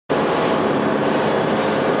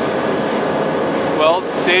Well,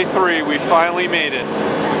 day 3, we finally made it.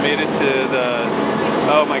 We made it to the,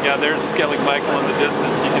 oh my god, there's Skellig Michael in the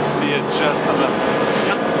distance. You can see it just on the,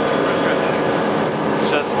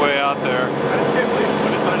 just way out there. I just can't believe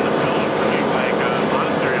when it's under the middle of like a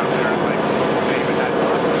monastery out there, like they even had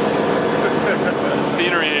The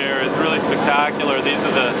scenery here is really spectacular. These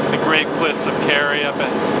are the great cliffs of Kerry up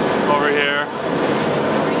over here.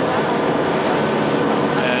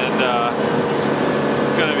 And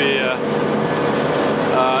it's going to be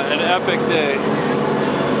an epic day.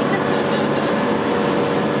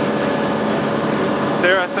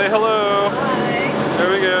 Sarah, say hello. Hi.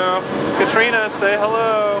 There we go. Katrina, say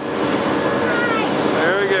hello. Hi.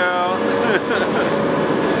 There we go.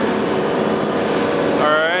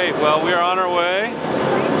 Alright, well, we are on our way.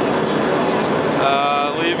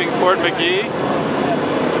 Leaving Port McGee.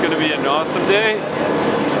 It's going to be an awesome day.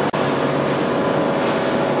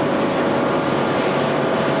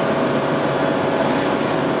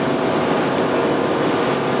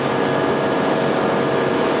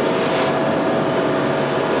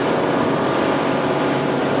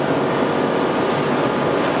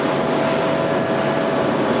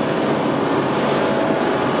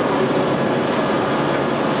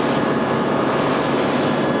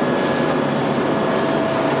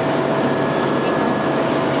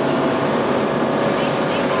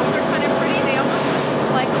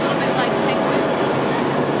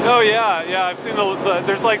 Oh yeah, yeah, I've seen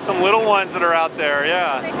there's like some little ones that are out there,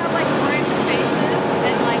 yeah. They have like orange faces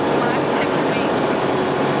and like black tipped wings.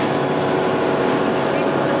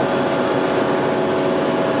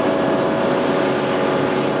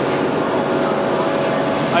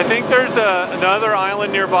 I think there's another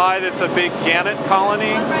island nearby that's a big gannet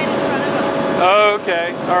colony. One right in front of us. Oh,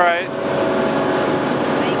 okay, alright.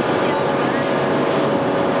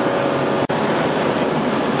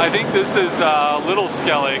 I think this is Little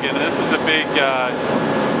Skellig, and this is a big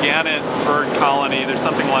gannet bird colony. There's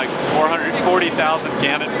something like 440,000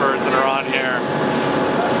 gannet birds that are on here.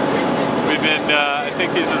 We've been, I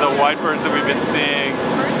think these are the white birds that we've been seeing.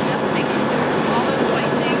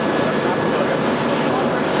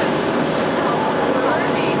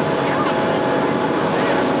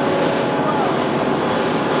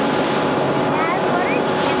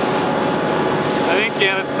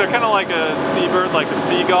 Gannets, they're kind of like a seabird, like a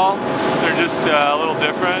seagull. They're just a little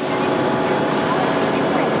different.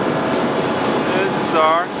 There's a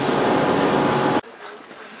star.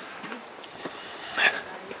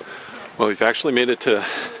 Well, we've actually made it to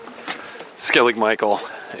Skellig Michael,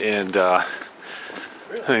 and I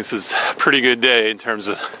think this is a pretty good day in terms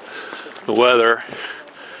of the weather.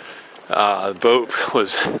 The boat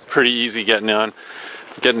was pretty easy getting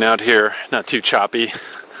out here, not too choppy.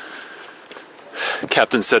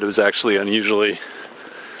 Captain said it was actually unusually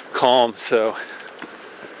calm, so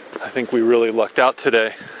I think we really lucked out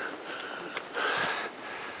today.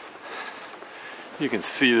 You can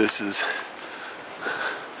see this is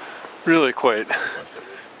really quite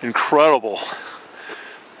incredible.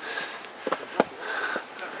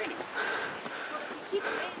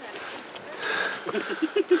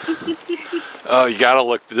 Oh, you gotta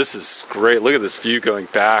look, this is great. Look at this view going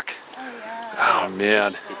back. Oh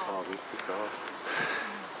man.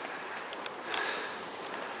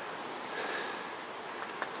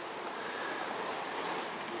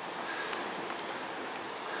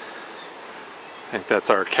 I think that's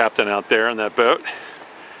our captain out there in that boat.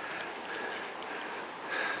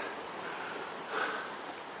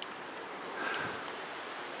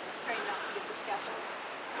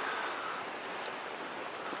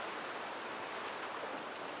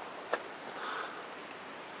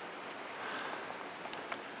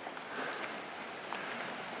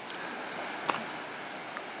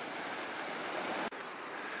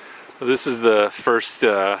 Well, this is the first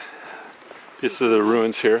piece of the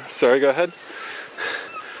ruins here. Sorry, go ahead.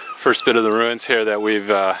 First bit of the ruins here that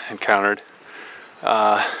we've encountered.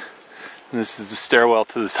 And this is the stairwell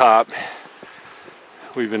to the top.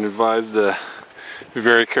 We've been advised to be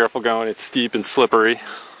very careful going. It's steep and slippery.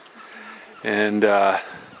 And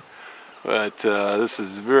but this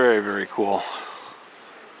is very, very cool.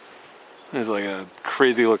 There's like a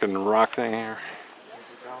crazy looking rock thing here.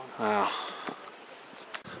 Wow.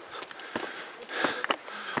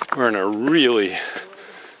 We're in a really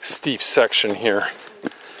steep section here.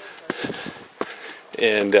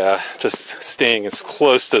 And just staying as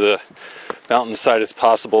close to the mountainside as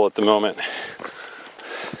possible at the moment.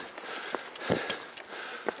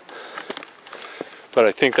 But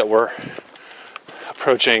I think that we're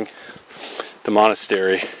approaching the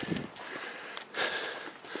monastery.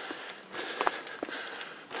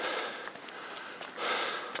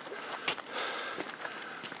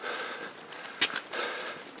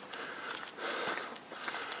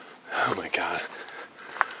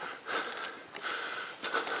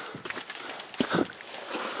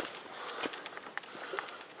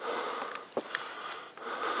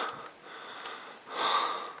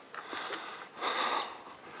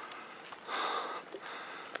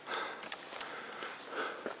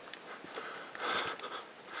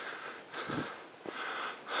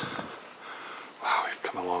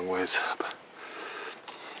 a long ways up.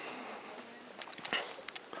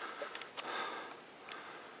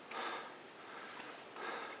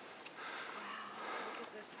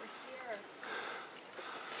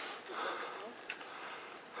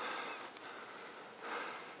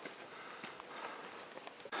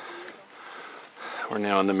 We're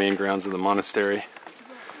now in the main grounds of the monastery,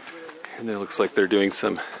 and it looks like they're doing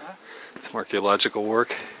some archaeological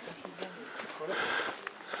work.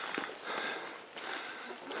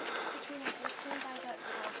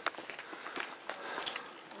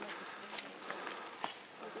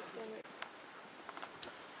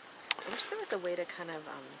 I wish there was a way to kind of,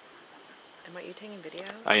 are you taking video?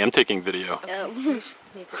 I am taking video. Okay, we need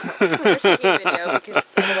to talk when we're taking video because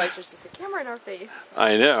otherwise there's just a camera in our face.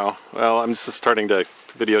 I know. Well, I'm just starting to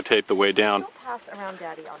videotape the way down. Still pass around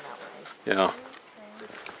Daddy on that way. Yeah.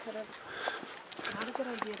 Okay. Not a good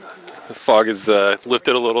idea to do. The fog is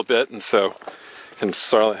lifted a little bit, and so I can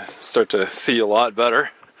start to see a lot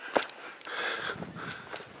better.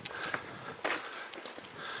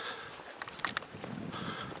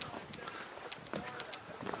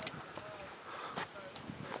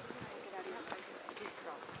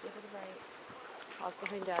 Pause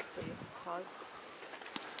behind Dad, please. Pause.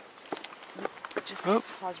 Just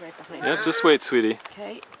pause right behind Yeah, Dad. just wait, sweetie.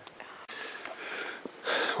 Okay.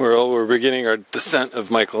 We're beginning our descent of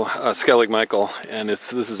Skellig Michael, and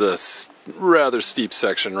this is a rather steep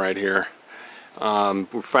section right here.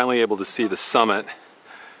 We're finally able to see the summit.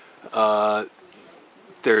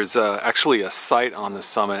 There's actually a site on the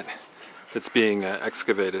summit that's being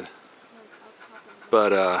excavated,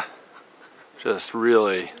 but just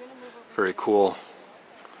really very cool,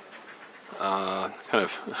 kind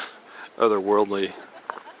of otherworldly.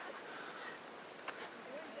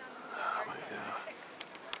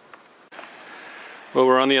 Well,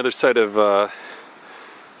 we're on the other side of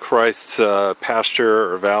Christ's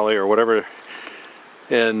pasture or valley or whatever,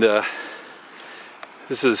 and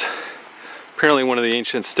this is apparently one of the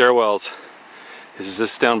ancient stairwells. This is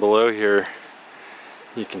this down below here.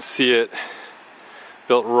 You can see it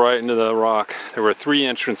built right into the rock. There were 3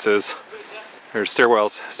 entrances, or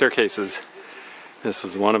staircases. This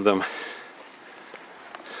was one of them.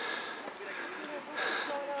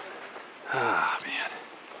 Ah, man.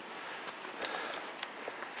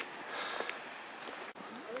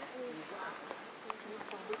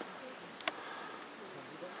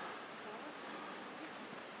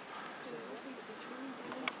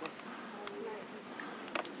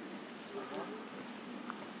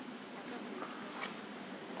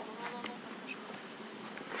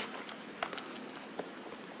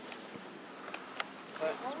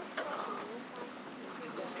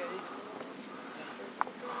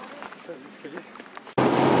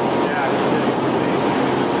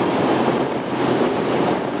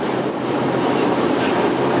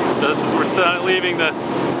 This is where leaving, the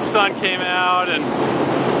sun came out, and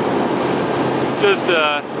just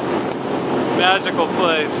a magical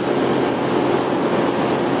place.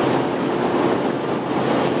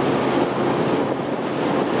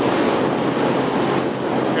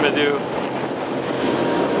 We're gonna do.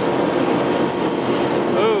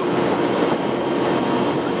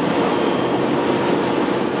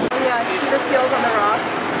 Oh yeah, I see the seals on the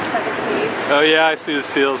rocks by the cave. Oh yeah, I see the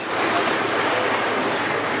seals.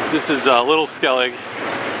 This is Little Skellig.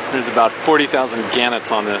 There's about 40,000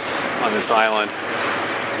 gannets on this island.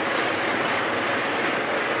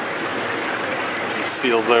 There's the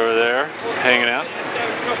seals over there, just hanging out.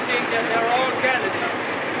 Just seeing that they're all gannets,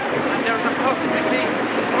 and there's approximately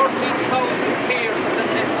 13,000 pairs of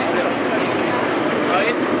them nesting there.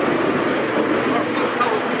 Right? 13,000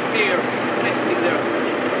 pairs nesting there.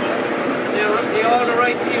 They all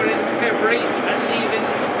arrive here in February and leave in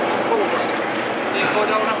October. They go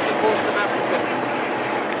down up the coast of Africa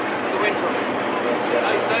in the winter.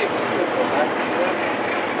 Nice life.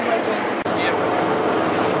 Yeah.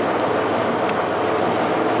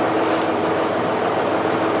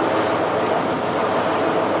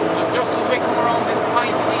 Just as we come around this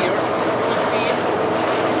point here, you'll see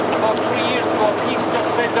about 3 years ago a piece just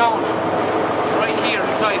fell down right here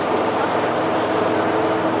inside.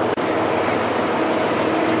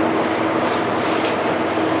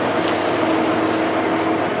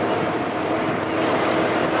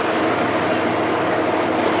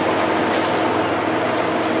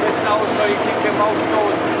 This now is how you kick them out.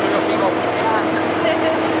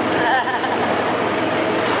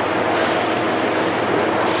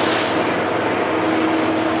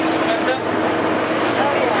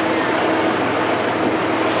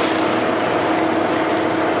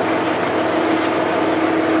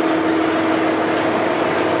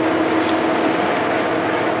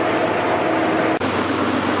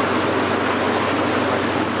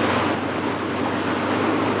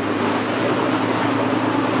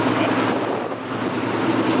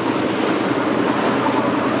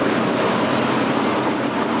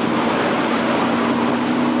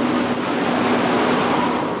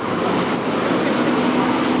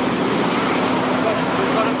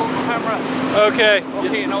 Okay.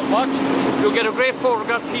 Okay, now watch. You'll get a great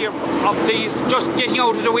photograph here of these just getting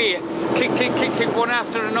out of the way. Click, click, click, click, one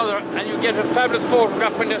after another, and you get a fabulous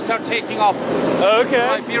photograph when they start taking off. Okay.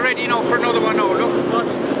 Right, be ready now for another one now. Look,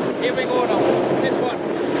 watch. Here we go now.